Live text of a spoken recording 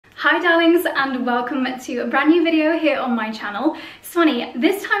Hi darlings, and welcome to a brand new video here on my channel. It's funny,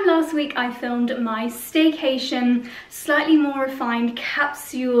 this time last week I filmed my staycation, slightly more refined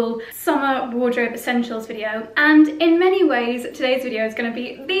capsule summer wardrobe essentials video, and in many ways today's video is going to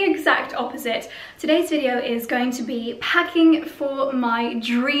be the exact opposite. Today's video is going to be packing for my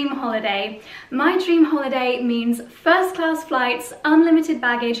dream holiday. My dream holiday means first class flights, unlimited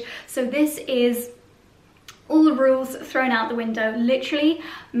baggage, so this is all rules thrown out the window. Literally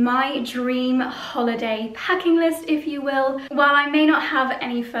my dream holiday packing list, if you will. While I may not have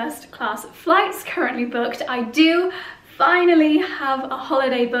any first class flights currently booked, I do finally have a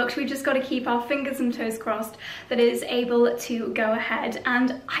holiday booked. We've just got to keep our fingers and toes crossed that it is able to go ahead,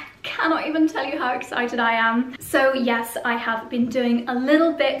 and I cannot even tell you how excited I am. So yes, I have been doing a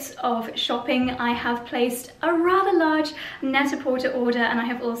little bit of shopping. I have placed a rather large Net-a-Porter order, and I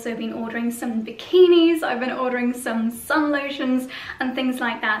have also been ordering some bikinis. I've been ordering some sun lotions and things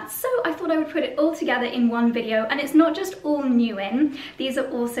like that. So I thought I would put it all together in one video, and it's not just all new in. These are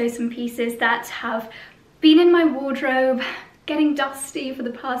also some pieces that have been in my wardrobe, getting dusty for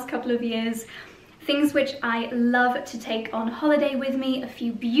the past couple of years. Things which I love to take on holiday with me, a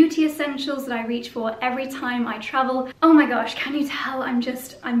few beauty essentials that I reach for every time I travel. Oh my gosh, can you tell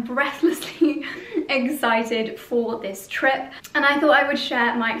I'm breathlessly excited for this trip, and I thought I would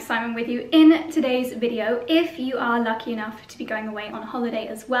share my excitement with you in today's video. If you are lucky enough to be going away on holiday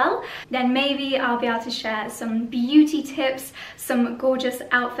as well, then maybe I'll be able to share some beauty tips, some gorgeous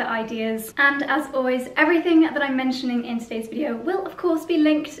outfit ideas, and as always, everything that I'm mentioning in today's video will of course be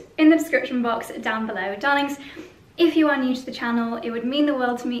linked in the description box down below. Darlings, if you are new to the channel, it would mean the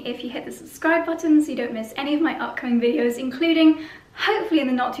world to me if you hit the subscribe button so you don't miss any of my upcoming videos, including, hopefully in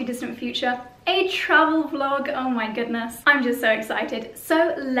the not too distant future, a travel vlog. Oh my goodness, I'm just so excited.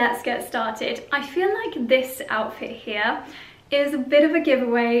 So let's get started. I feel like this outfit here is a bit of a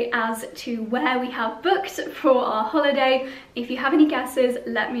giveaway as to where we have booked for our holiday. If you have any guesses,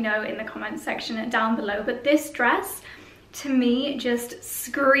 let me know in the comment section down below. But this dress, to me, just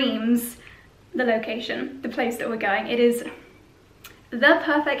screams the location, the place that we're going. It is the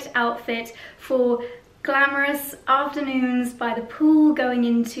perfect outfit for glamorous afternoons by the pool, going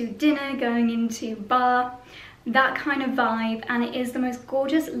into dinner, going into bar, that kind of vibe. And it is the most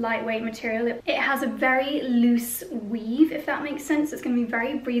gorgeous lightweight material. It has a very loose weave, if that makes sense. It's going to be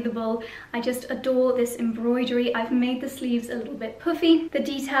very breathable. I just adore this embroidery. I've made the sleeves a little bit puffy. The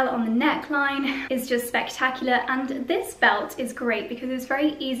detail on the neckline is just spectacular, and this belt is great because it's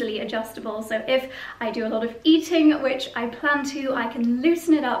very easily adjustable. So if I do a lot of eating, which I plan to, I can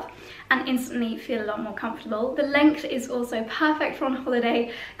loosen it up and instantly feel a lot more comfortable. The length is also perfect for on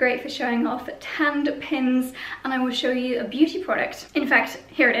holiday, great for showing off tanned pins, and I will show you a beauty product. In fact,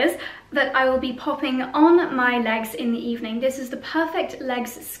 here it is, that I will be popping on my legs in the evening. This is the Perfect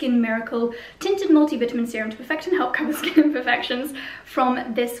Legs Skin Miracle Tinted Multivitamin Serum to perfect and help cover skin imperfections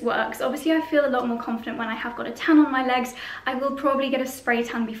from This Works. Obviously, I feel a lot more confident when I have got a tan on my legs. I will probably get a spray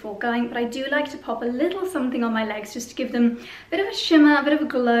tan before going, but I do like to pop a little something on my legs just to give them a bit of a shimmer, a bit of a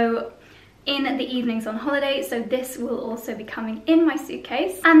glow in the evenings on holiday. So this will also be coming in my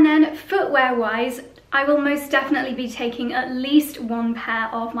suitcase. And then footwear wise, I will most definitely be taking at least one pair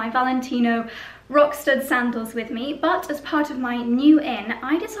of my Valentino rock stud sandals with me, but as part of my new in,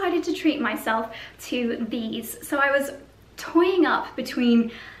 I decided to treat myself to these. So I was toying up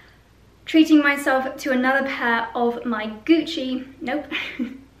between treating myself to another pair of my Gucci,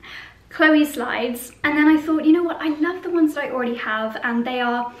 Chloe slides, and then I thought, you know what, I love the ones that I already have, and they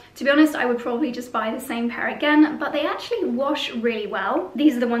are, to be honest, I would probably just buy the same pair again, but they actually wash really well.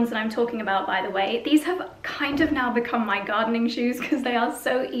 These are the ones that I'm talking about, by the way. These have kind of now become my gardening shoes because they are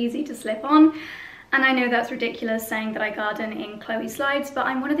so easy to slip on. And I know that's ridiculous saying that I garden in Chloe slides, but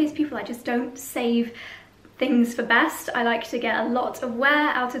I'm one of these people, I just don't save things for best. I like to get a lot of wear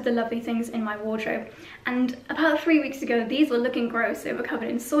out of the lovely things in my wardrobe. And about 3 weeks ago, these were looking gross. They were covered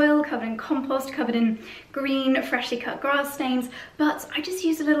in soil, covered in compost, covered in green, freshly cut grass stains, but I just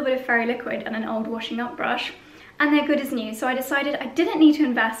used a little bit of fairy liquid and an old washing up brush, and they're good as new. So I decided I didn't need to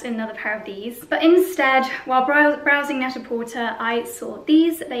invest in another pair of these, but instead, while browsing Net-a-Porter, I saw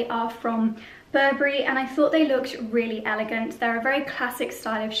these. They are from Burberry, and I thought they looked really elegant. They're a very classic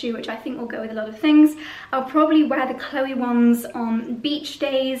style of shoe, which I think will go with a lot of things. I'll probably wear the Chloe ones on beach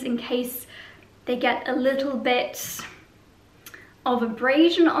days in case they get a little bit of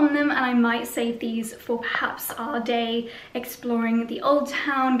abrasion on them, and I might save these for perhaps our day exploring the old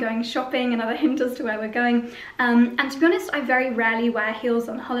town, going shopping, another hint as to where we're going. And to be honest, I very rarely wear heels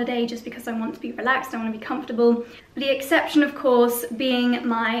on holiday just because I want to be relaxed, I want to be comfortable. The exception, of course, being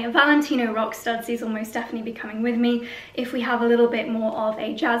my Valentino rock studs. These will most definitely be coming with me if we have a little bit more of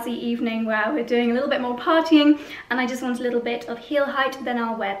a jazzy evening where we're doing a little bit more partying and I just want a little bit of heel height, then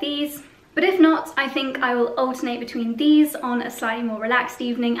I'll wear these. But if not, I think I will alternate between these on a slightly more relaxed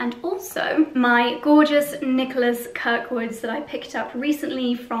evening, and also my gorgeous Nicholas Kirkwoods that I picked up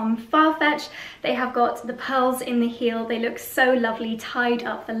recently from Farfetch. They have got the pearls in the heel. They look so lovely tied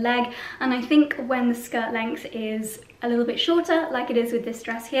up the leg, and I think when the skirt length is a little bit shorter, like it is with this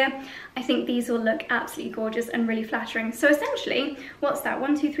dress here, I think these will look absolutely gorgeous and really flattering. So essentially, what's that?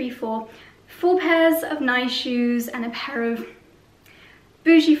 1, 2, 3, 4. 4 pairs of nice shoes and a pair of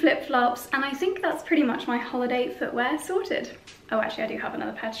bougie flip-flops, and I think that's pretty much my holiday footwear sorted. Oh, actually I do have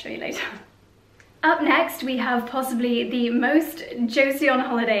another pair to show you later. Up next, we have possibly the most Josie on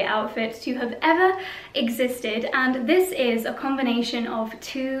holiday outfit to have ever existed, and this is a combination of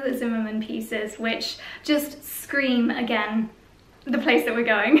 2 Zimmermann pieces which just scream, again, the place that we're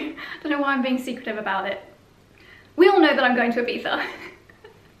going. I don't know why I'm being secretive about it. We all know that I'm going to Ibiza.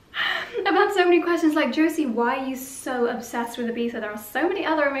 I've had so many questions like, Josie, why are you so obsessed with Ibiza? There are so many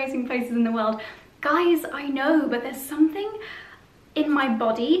other amazing places in the world. Guys, I know, but there's something in my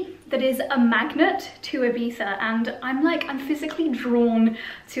body that is a magnet to Ibiza, and I'm physically drawn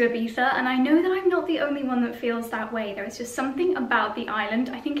to Ibiza, and I know that I'm not the only one that feels that way. There is just something about the island.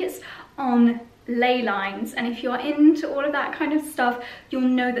 I think it's on ley lines, and if you're into all of that kind of stuff, you'll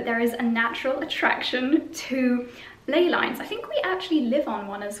know that there is a natural attraction to ley lines. I think we actually live on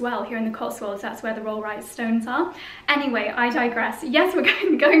one as well here in the Cotswolds. That's where the Rollright stones are. Anyway, I digress. Yes, we're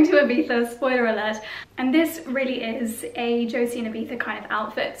going to Ibiza, spoiler alert, and this really is a Josie and Ibiza kind of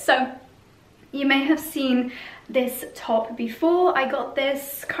outfit. So you may have seen this top before. I got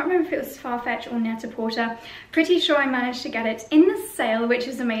this, can't remember if it was Farfetch or Net-a-Porter. Pretty sure I managed to get it in the sale, which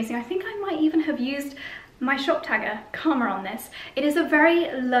is amazing. I think I might even have used my shop tagger, Karma, on this. It is a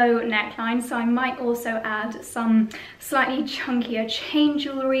very low neckline, so I might also add some slightly chunkier chain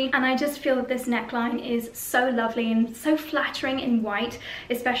jewellery, and I just feel that this neckline is so lovely and so flattering in white,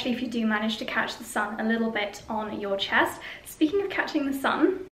 especially if you do manage to catch the sun a little bit on your chest. Speaking of catching the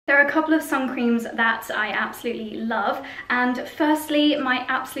sun, there are a couple of sun creams that I absolutely love, and firstly, my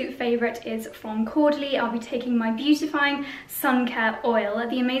absolute favourite is from Caudalie. I'll be taking my Beautifying Sun Care Oil.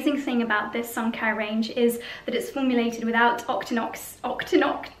 The amazing thing about this sun care range is that it's formulated without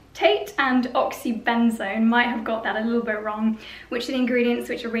octinoxate and oxybenzone. Might have got that a little bit wrong, which are the ingredients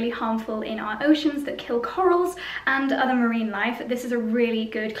which are really harmful in our oceans that kill corals and other marine life. This is a really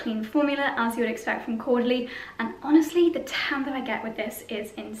good clean formula, as you would expect from Caudalie, and honestly the tan that I get with this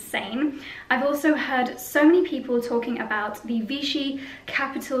is insane. I've also heard so many people talking about the Vichy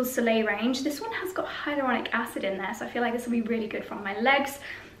Capital Soleil range. This one has got hyaluronic acid in there, so I feel like this will be really good for my legs.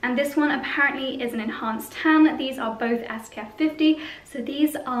 And this one apparently is an enhanced tan. These are both SPF 50, so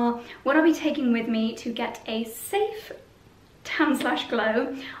these are what I'll be taking with me to get a safe tan /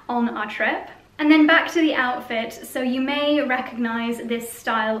 glow on our trip. And then back to the outfit. So you may recognize this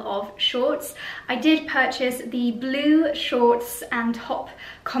style of shorts. I did purchase the blue shorts and top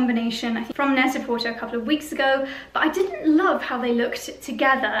combination, I think, from Net-a-Porter a couple of weeks ago, but I didn't love how they looked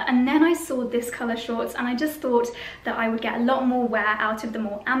together, and then I saw this color shorts and I just thought that I would get a lot more wear out of the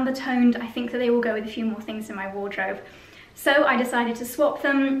more amber toned. I think that they will go with a few more things in my wardrobe. So I decided to swap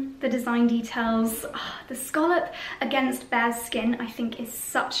them. The design details, the scallop against bare skin, I think is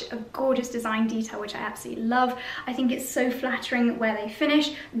such a gorgeous design detail, which I absolutely love. I think it's so flattering where they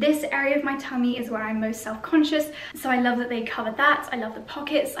finish. This area of my tummy is where I'm most self-conscious, so I love that they cover that. I love the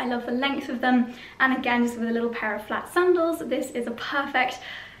pockets, I love the length of them, and again, just with a little pair of flat sandals, this is a perfect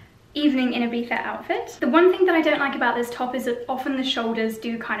evening in Ibiza outfit. The one thing that I don't like about this top is that often the shoulders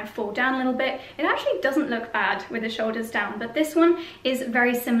do kind of fall down a little bit. It actually doesn't look bad with the shoulders down, but this one is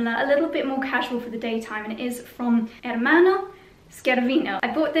very similar, a little bit more casual for the daytime, and it is from Aveeno.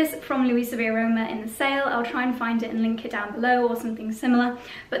 I bought this from Louisa Via Roma in the sale. I'll try and find it and link it down below or something similar.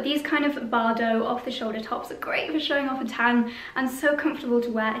 But these kind of Bardo off the shoulder tops are great for showing off a tan and so comfortable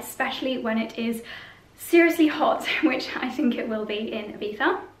to wear, especially when it is seriously hot, which I think it will be in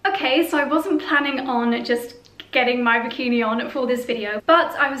Ibiza. Okay, so I wasn't planning on just getting my bikini on for this video,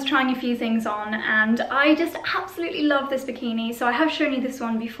 but I was trying a few things on and I just absolutely love this bikini. So I have shown you this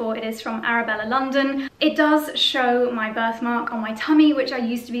one before. It is from Arabella London. It does show my birthmark on my tummy, which I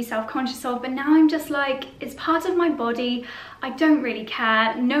used to be self-conscious of, but now I'm just like, it's part of my body. I don't really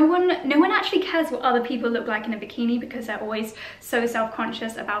care. No one actually cares what other people look like in a bikini because they're always so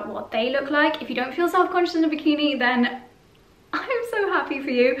self-conscious about what they look like. If you don't feel self-conscious in a bikini, then I'm so happy for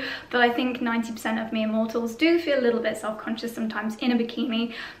you, but I think 90% of mere mortals do feel a little bit self-conscious sometimes in a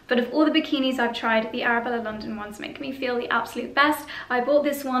bikini. But of all the bikinis I've tried, the Arabella London ones make me feel the absolute best. I bought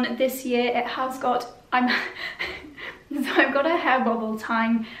this one this year. It has got, so I've got a hair bobble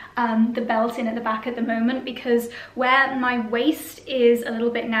tying the belt in at the back at the moment because where my waist is a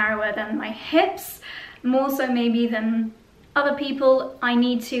little bit narrower than my hips, more so maybe than other people, I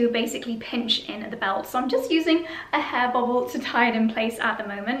need to basically pinch in at the belt. So I'm just using a hair bobble to tie it in place at the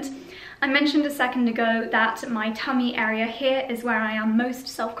moment. I mentioned a second ago that my tummy area here is where I am most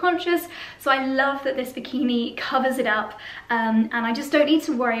self-conscious, so I love that this bikini covers it up, and I just don't need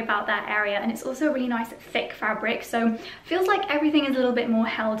to worry about that area. And it's also a really nice thick fabric, so it feels like everything is a little bit more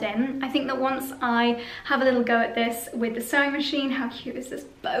held in. I think that once I have a little go at this with the sewing machine, how cute is this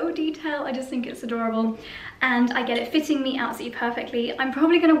bow detail? I just think it's adorable. And I get it fitting me absolutely perfectly. I'm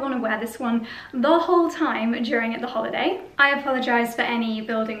probably going to want to wear this one the whole time during the holiday. I apologise for any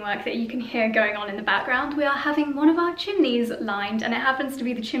building work that you can hear going on in the background. We are having one of our chimneys lined, and it happens to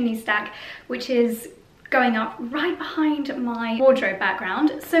be the chimney stack, which is going up right behind my wardrobe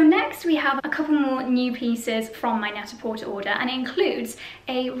background. So next we have a couple more new pieces from my Net-a-Porter order, and it includes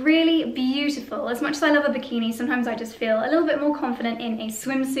a really beautiful, as much as I love a bikini, sometimes I just feel a little bit more confident in a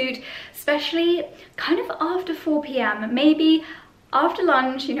swimsuit, especially kind of after 4 p.m, maybe after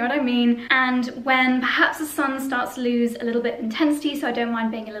lunch, you know what I mean, and when perhaps the sun starts to lose a little bit of intensity, so I don't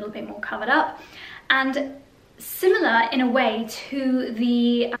mind being a little bit more covered up. And similar in a way to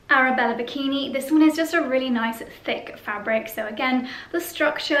the Arabella bikini, this one is just a really nice thick fabric. So again, the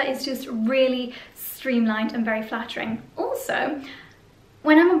structure is just really streamlined and very flattering. Also,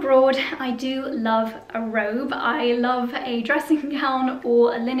 when I'm abroad, I do love a robe. I love a dressing gown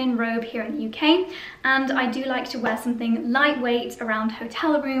or a linen robe here in the UK, and I do like to wear something lightweight around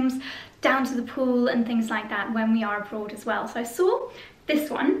hotel rooms, down to the pool and things like that when we are abroad as well. So I saw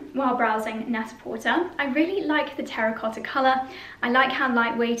this one while browsing Net-a-Porter. I really like the terracotta colour. I like how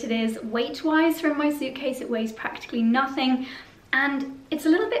lightweight it is. Weight-wise from my suitcase, it weighs practically nothing. And it's a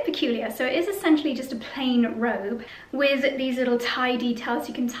little bit peculiar. So it is essentially just a plain robe with these little tie details.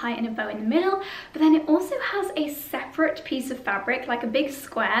 You can tie it in a bow in the middle, but then it also has a separate piece of fabric, like a big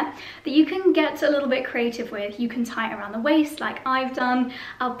square, that you can get a little bit creative with. You can tie it around the waist like I've done.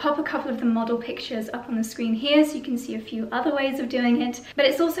 I'll pop a couple of the model pictures up on the screen here so you can see a few other ways of doing it. But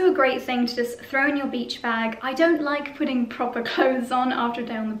it's also a great thing to just throw in your beach bag. I don't like putting proper clothes on after a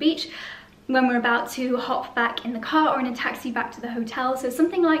day on the beach when we're about to hop back in the car or in a taxi back to the hotel. So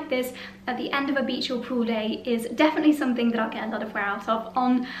something like this at the end of a beach or pool day is definitely something that I'll get a lot of wear out of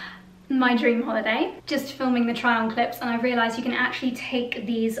on my dream holiday. Just filming the try on clips, and I realized you can actually take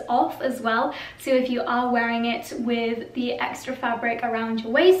these off as well. So if you are wearing it with the extra fabric around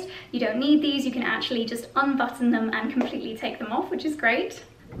your waist, you don't need these. You can actually just unbutton them and completely take them off, which is great.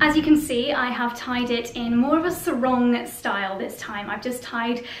 As you can see, I have tied it in more of a sarong style this time. I've just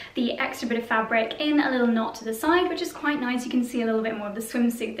tied the extra bit of fabric in a little knot to the side, which is quite nice. You can see a little bit more of the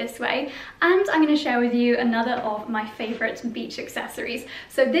swimsuit this way. And I'm going to share with you another of my favourite beach accessories.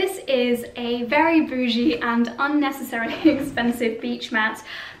 So this is a very bougie and unnecessarily expensive beach mat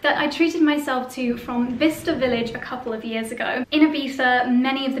that I treated myself to from Vista Village a couple of years ago. In Ibiza,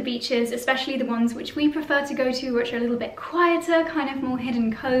 many of the beaches, especially the ones which we prefer to go to, which are a little bit quieter, kind of more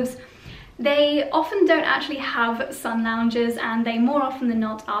hidden coves, they often don't actually have sun lounges, and they more often than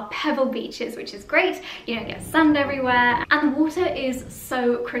not are pebble beaches, which is great. You don't get sand everywhere, and the water is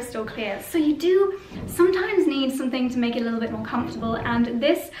so crystal clear. So you do sometimes need something to make it a little bit more comfortable, and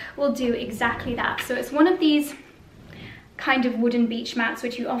this will do exactly that. So it's one of these kind of wooden beach mats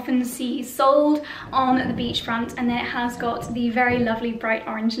which you often see sold on the beachfront, and then it has got the very lovely bright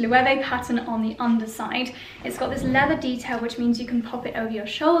orange Loewe pattern on the underside. It's got this leather detail, which means you can pop it over your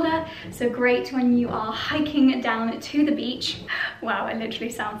shoulder, so great when you are hiking down to the beach. Wow, it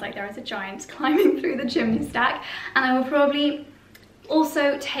literally sounds like there is a giant climbing through the chimney stack. And I will probably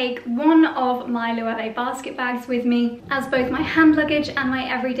also take one of my Loewe basket bags with me as both my hand luggage and my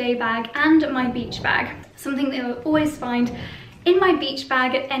everyday bag and my beach bag. Something that you'll always find In my beach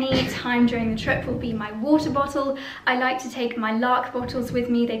bag at any time during the trip will be my water bottle. I like to take my Lark bottles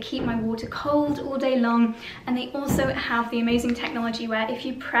with me. They keep my water cold all day long, and they also have the amazing technology where if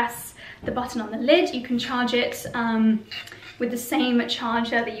you press the button on the lid, you can charge it with the same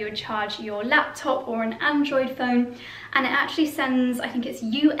charger that you would charge your laptop or an Android phone, and it actually sends, I think it's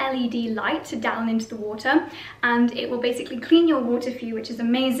ULED light down into the water, and it will basically clean your water for you, which is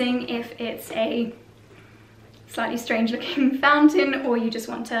amazing if it's a slightly strange looking fountain or you just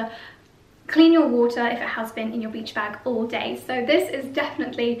want to clean your water if it has been in your beach bag all day. So this is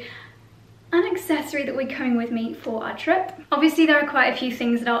definitely an accessory that will be coming with me for our trip. Obviously there are quite a few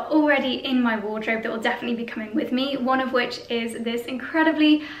things that are already in my wardrobe that will definitely be coming with me, one of which is this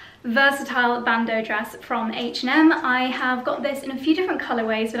incredibly versatile bandeau dress from H&M. I have got this in a few different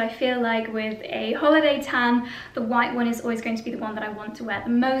colorways, but I feel like with a holiday tan, the white one is always going to be the one that I want to wear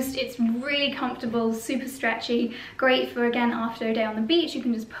the most. It's really comfortable, super stretchy, great for, again, after a day on the beach. You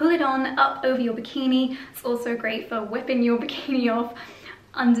can just pull it on up over your bikini. It's also great for whipping your bikini off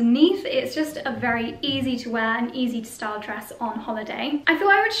underneath. It's just a very easy to wear and easy to style dress on holiday. I thought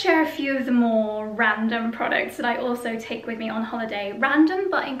I would share a few of the more random products that I also take with me on holiday. Random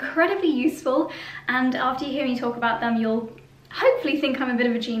but incredibly useful, and after you hear me talk about them you'll hopefully think I'm a bit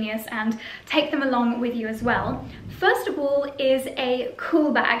of a genius and take them along with you as well. First of all is a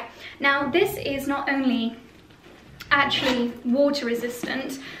cool bag. Now this is not only actually water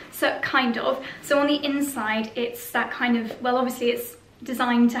resistant, so kind of, so on the inside it's that kind of, well obviously it's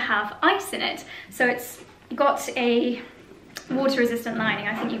designed to have ice in it, so it's got a water resistant lining.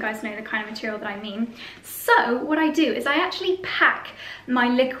 I think you guys know the kind of material that I mean. So what I do is I actually pack my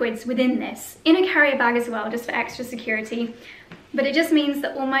liquids within this in a carrier bag as well, just for extra security, but it just means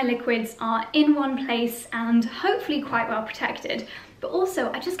that all my liquids are in one place and hopefully quite well protected. But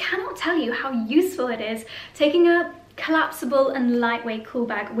also I just cannot tell you how useful it is taking a collapsible and lightweight cool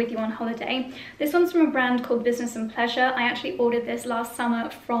bag with you on holiday. This one's from a brand called Business and Pleasure. I actually ordered this last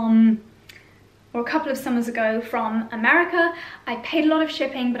summer from, or a couple of summers ago, from America. I paid a lot of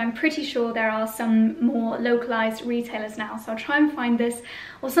shipping, but I'm pretty sure there are some more localized retailers now, so I'll try and find this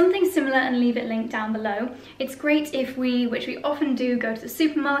or something similar and leave it linked down below. It's great if we, which we often do, go to the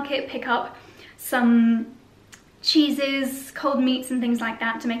supermarket, pick up some cheeses, cold meats and things like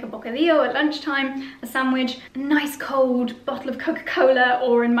that to make a bocadillo at lunchtime, a sandwich, a nice cold bottle of Coca-Cola,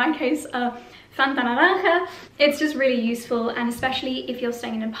 or in my case a Fanta Naranja. It's just really useful, and especially if you're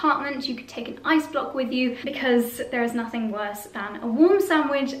staying in an apartment you could take an ice block with you, because there is nothing worse than a warm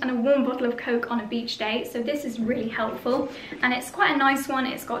sandwich and a warm bottle of Coke on a beach day. So this is really helpful, and it's quite a nice one.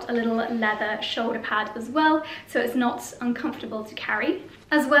 It's got a little leather shoulder pad as well, so it's not uncomfortable to carry.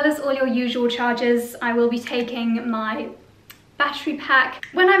 As well as all your usual chargers, I will be taking my battery pack.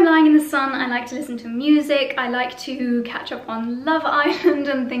 When I'm lying in the sun, I like to listen to music. I like to catch up on Love Island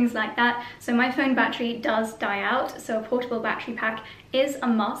and things like that. So my phone battery does die out, so a portable battery pack is a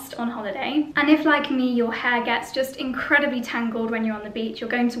must on holiday. And if, like me, your hair gets just incredibly tangled when you're on the beach, you're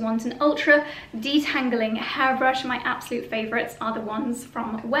going to want an ultra detangling hairbrush. My absolute favorites are the ones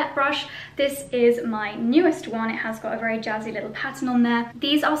from Wetbrush. This is my newest one. It has got a very jazzy little pattern on there.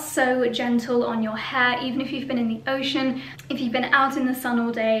 These are so gentle on your hair, even if you've been in the ocean, if you've been out in the sun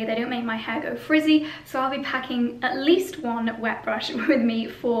all day. They don't make my hair go frizzy, so I'll be packing at least one Wetbrush with me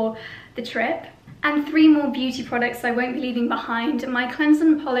for the trip. And 3 more beauty products I won't be leaving behind. My cleanse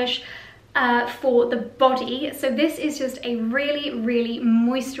and polish for the body. So this is just a really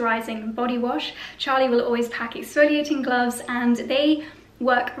moisturizing body wash. Charlie will always pack exfoliating gloves, and they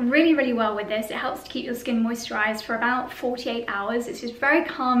work really well with this. It helps to keep your skin moisturized for about 48 hours. It's just very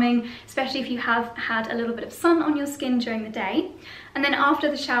calming, especially if you have had a little bit of sun on your skin during the day. And then after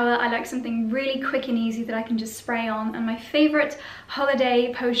the shower, I like something really quick and easy that I can just spray on. And my favorite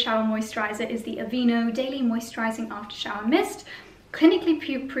holiday post-shower moisturizer is the Aveeno Daily Moisturizing After Shower Mist.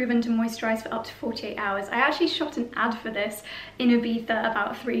 Clinically proven to moisturize for up to 48 hours. I actually shot an ad for this in Ibiza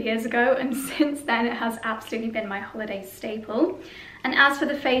about 3 years ago, and since then it has absolutely been my holiday staple. And as for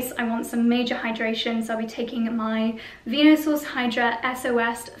the face, I want some major hydration, so I'll be taking my Venusaur's Hydra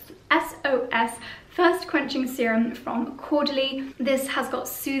SOS First Quenching Serum from Caudalie. This has got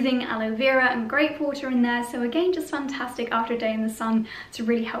soothing aloe vera and grape water in there, so again, just fantastic after a day in the sun to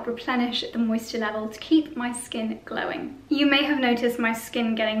really help replenish the moisture level to keep my skin glowing. You may have noticed my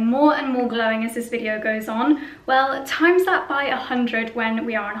skin getting more and more glowing as this video goes on. Well, times that by 100 when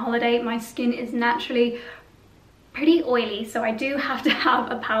we are on holiday. My skin is naturally pretty oily, so I do have to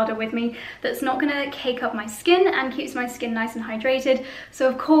have a powder with me that's not going to cake up my skin and keeps my skin nice and hydrated. So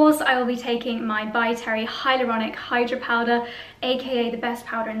of course I will be taking my By Terry Hyaluronic Hydra Powder, aka the best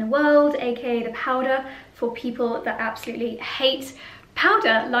powder in the world, aka the powder for people that absolutely hate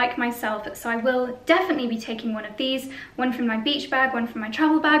powder like myself. So I will definitely be taking one of these, one from my beach bag, one from my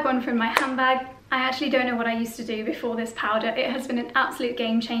travel bag, one from my handbag. I actually don't know what I used to do before this powder. It has been an absolute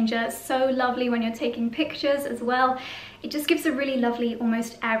game changer. So lovely when you're taking pictures as well. It just gives a really lovely,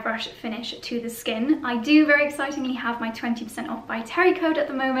 almost airbrush finish to the skin. I do very excitingly have my 20% off By Terry code at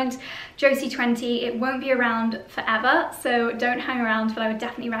the moment, Josie20. It won't be around forever, so don't hang around, but I would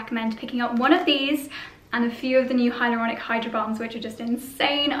definitely recommend picking up one of these and a few of the new Hyaluronic Hydra Bombs, which are just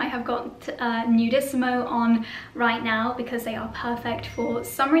insane. I have got Nudissimo on right now because they are perfect for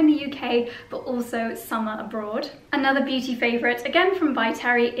summer in the UK, but also summer abroad. Another beauty favourite, again from By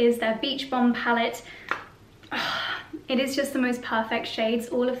Terry, is their Beach Bomb palette. It is just the most perfect shades.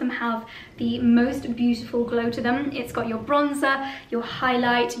 All of them have the most beautiful glow to them. It's got your bronzer, your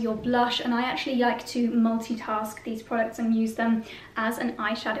highlight, your blush, and I actually like to multitask these products and use them as an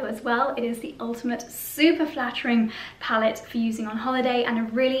eyeshadow as well. It is the ultimate super flattering palette for using on holiday, and a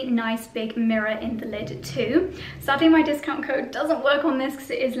really nice big mirror in the lid too. Sadly my discount code doesn't work on this because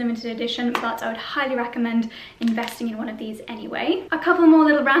it is limited edition, but I would highly recommend investing in one of these anyway. A couple more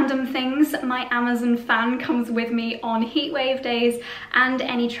little random things. My Amazon fan comes with me on heatwave days and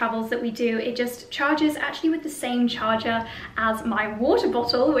any travels that we do. It just charges actually with the same charger as my water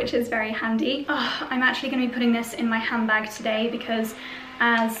bottle, which is very handy. I'm actually going to be putting this in my handbag today because,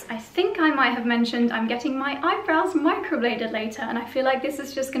 as I think I might have mentioned, I'm getting my eyebrows microbladed later, and I feel like this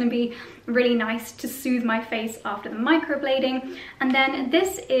is just going to be really nice to soothe my face after the microblading. And then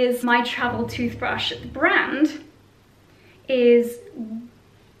this is my travel toothbrush. The brand is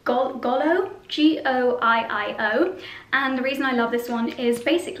Gollo, G-O-I-I-O, and the reason I love this one is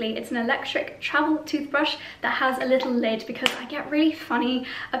basically it's an electric travel toothbrush that has a little lid, because I get really funny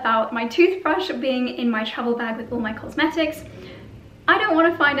about my toothbrush being in my travel bag with all my cosmetics. I don't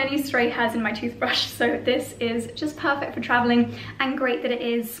want to find any stray hairs in my toothbrush, so this is just perfect for traveling, and great that it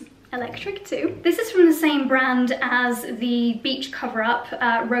is electric too. This is from the same brand as the beach cover-up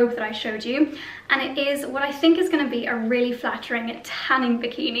robe that I showed you, and it is what I think is going to be a really flattering tanning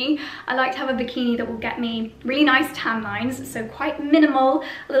bikini. I like to have a bikini that will get me really nice tan lines, so quite minimal,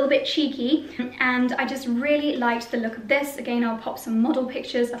 a little bit cheeky, and I just really liked the look of this. Again, I'll pop some model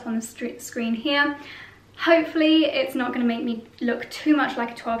pictures up on the screen here. Hopefully it's not going to make me look too much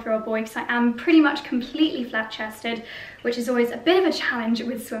like a 12-year-old boy, because I am pretty much completely flat-chested, which is always a bit of a challenge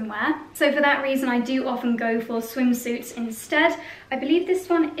with swimwear. So for that reason, I do often go for swimsuits instead. I believe this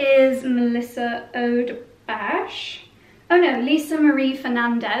one is Melissa Odebash. Oh no, Lisa Marie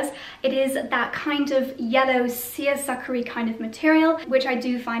Fernandez. It is that kind of yellow seersucker-y kind of material, which I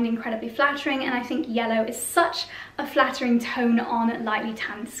do find incredibly flattering, and I think yellow is such a flattering tone on lightly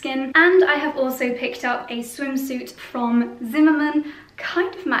tanned skin. And I have also picked up a swimsuit from Zimmermann.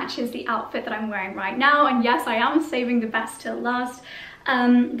 Kind of matches the outfit that I'm wearing right now, and yes, I am saving the best till last.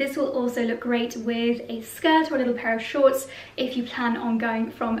 This will also look great with a skirt or a little pair of shorts if you plan on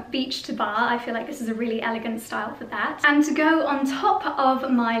going from beach to bar. I feel like this is a really elegant style for that. And to go on top of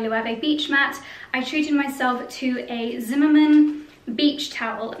my Loewe beach mat, I treated myself to a Zimmermann beach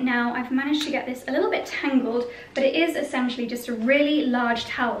towel. Now I've managed to get this a little bit tangled, but it is essentially just a really large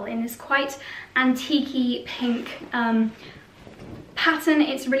towel in this quite antique-y pink pattern.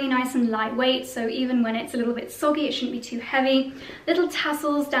 It's really nice and lightweight, so even when it's a little bit soggy, it shouldn't be too heavy. Little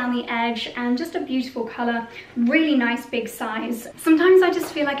tassels down the edge, and just a beautiful color. Really nice big size. Sometimes I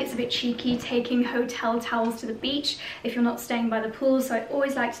just feel like it's a bit cheeky taking hotel towels to the beach if you're not staying by the pool, so I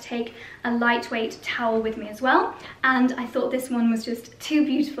always like to take a lightweight towel with me as well, and I thought this one was just too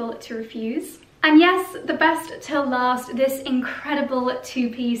beautiful to refuse. And yes, the best till last, this incredible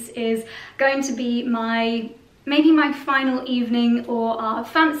two-piece is going to be maybe my final evening or our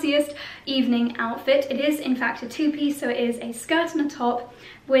fanciest evening outfit. It is in fact a two-piece, so it is a skirt and a top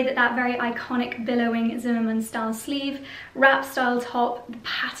with that very iconic billowing Zimmermann style sleeve, wrap style top. The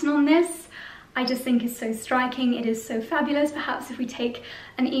pattern on this I just think is so striking. It is so fabulous. Perhaps if we take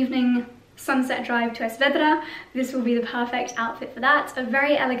an evening sunset drive to Esvedra, this will be the perfect outfit for that. A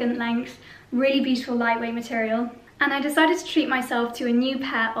very elegant length, really beautiful lightweight material. And I decided to treat myself to a new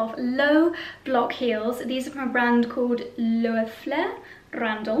pair of low block heels. These are from a brand called Loeffler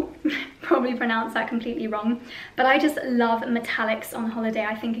Randall. Probably pronounced that completely wrong. But I just love metallics on holiday.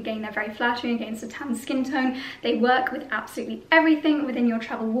 I think, again, they're very flattering against a tan skin tone. They work with absolutely everything within your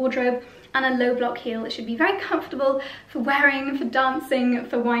travel wardrobe. And a low block heel, it should be very comfortable for wearing, for dancing,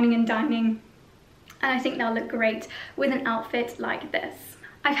 for wining and dining. and I think they'll look great with an outfit like this.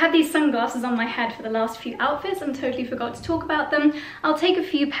 I've had these sunglasses on my head for the last few outfits and totally forgot to talk about them. I'll take a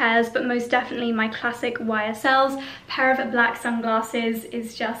few pairs, but most definitely my classic YSLs pair of black sunglasses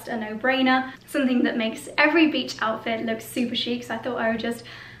is just a no-brainer. Something that makes every beach outfit look super chic, so I thought I would just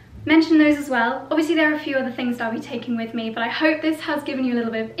mention those as well. Obviously there are a few other things that I'll be taking with me, but I hope this has given you a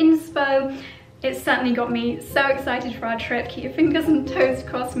little bit of inspo. It's certainly got me so excited for our trip. Keep your fingers and toes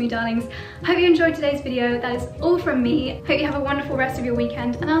crossed, me darlings. Hope you enjoyed today's video. That is all from me. Hope you have a wonderful rest of your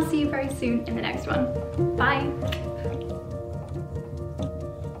weekend, and I'll see you very soon in the next one. Bye.